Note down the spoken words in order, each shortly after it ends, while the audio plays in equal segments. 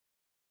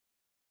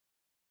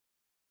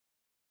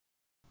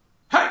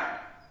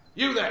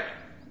You there,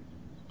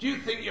 do you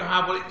think you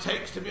have what it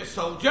takes to be a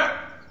soldier?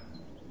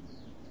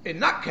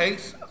 In that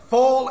case,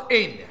 fall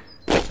in.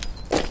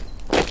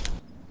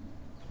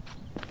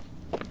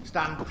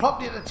 Stand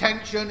properly at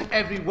attention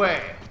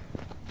everywhere.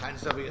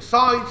 Hands over your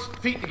sides,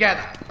 feet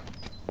together.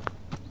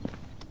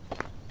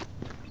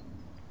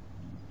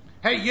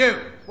 Hey you,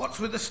 what's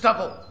with the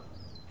stubble?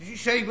 Did you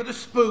shave with a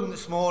spoon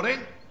this morning?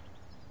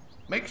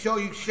 Make sure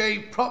you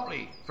shave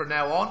properly from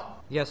now on.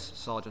 Yes,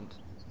 Sergeant.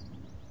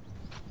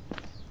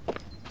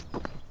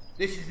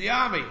 This is the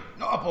army,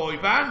 not a boy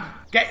band.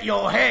 Get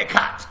your hair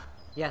cut.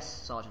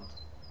 Yes, Sergeant.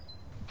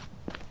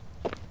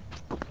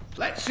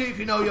 Let's see if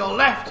you know your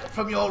left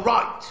from your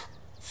right.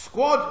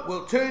 Squad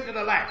will turn to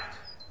the left.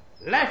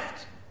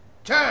 Left,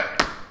 turn.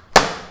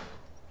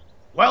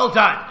 Well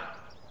done.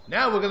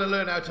 Now we're going to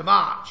learn how to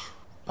march.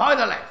 By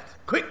the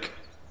left, quick.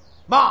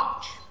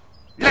 March.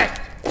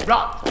 Left,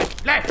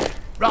 right, left,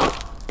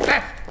 right,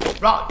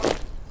 left, right.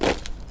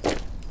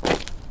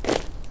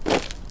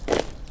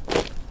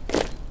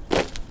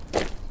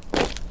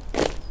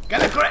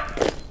 Get a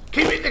grip.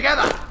 Keep it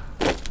together.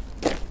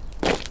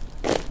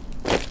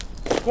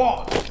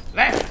 Squad.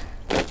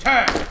 Left.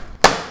 Turn.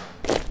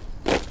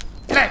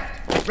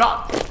 Left.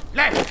 Right.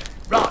 Left.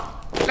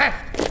 Right.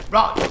 Left.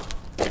 Right.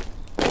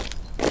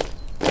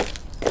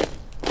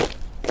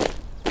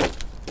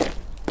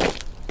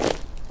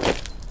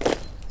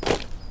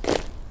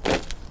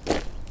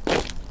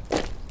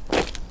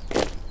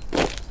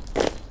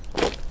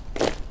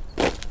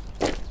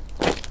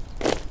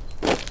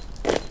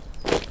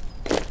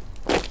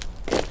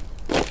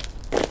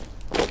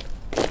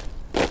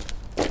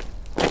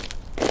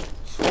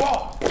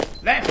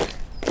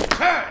 Left,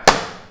 turn.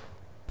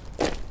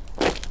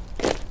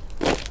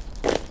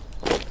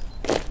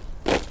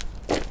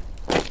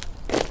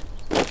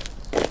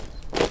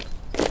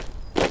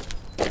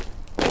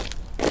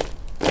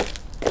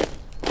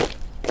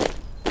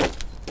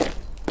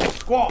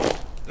 Squad,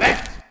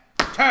 left,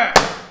 turn.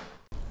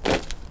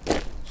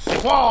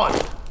 Squad,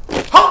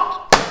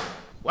 halt.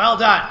 Well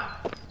done.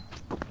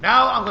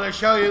 Now I'm going to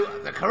show you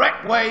the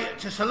correct way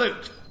to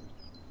salute.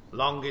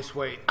 Longest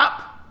way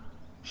up.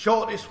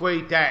 Shortest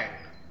way down.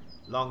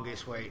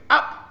 Longest way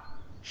up.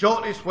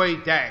 Shortest way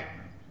down.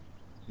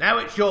 Now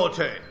it's your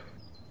turn.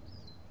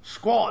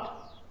 Squad,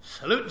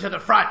 salute to the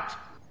front.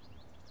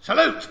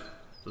 Salute.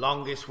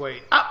 Longest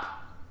way up.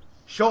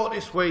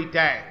 Shortest way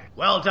down.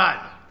 Well done.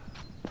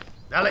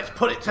 Now let's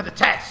put it to the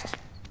test.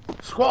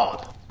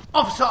 Squad,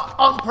 officer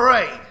on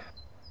parade.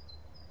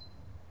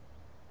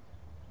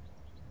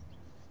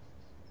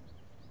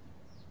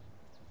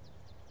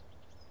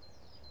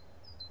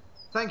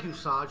 Thank you,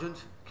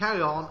 Sergeant.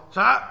 Carry on.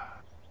 Sir?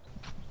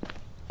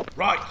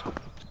 Right.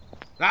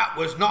 That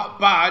was not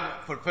bad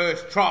for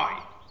first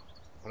try,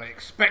 but I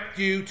expect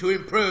you to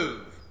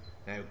improve.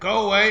 Now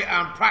go away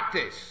and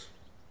practice.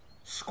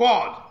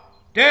 Squad,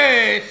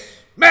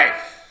 dismiss!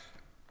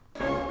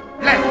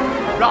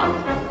 Left, right,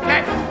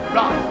 left,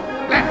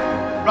 right,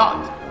 left,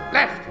 right,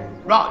 left,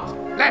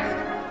 right,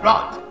 left,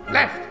 right,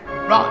 left,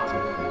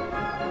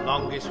 right.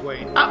 Longest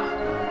way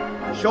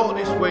up,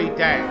 shortest way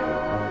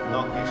down.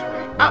 Longest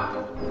way up,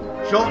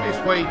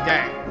 shortest way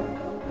down.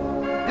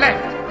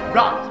 Left,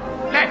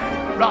 right,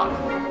 left, right,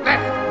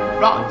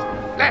 left,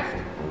 right, left,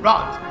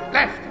 right,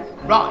 left,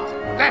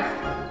 right,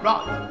 left,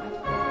 right.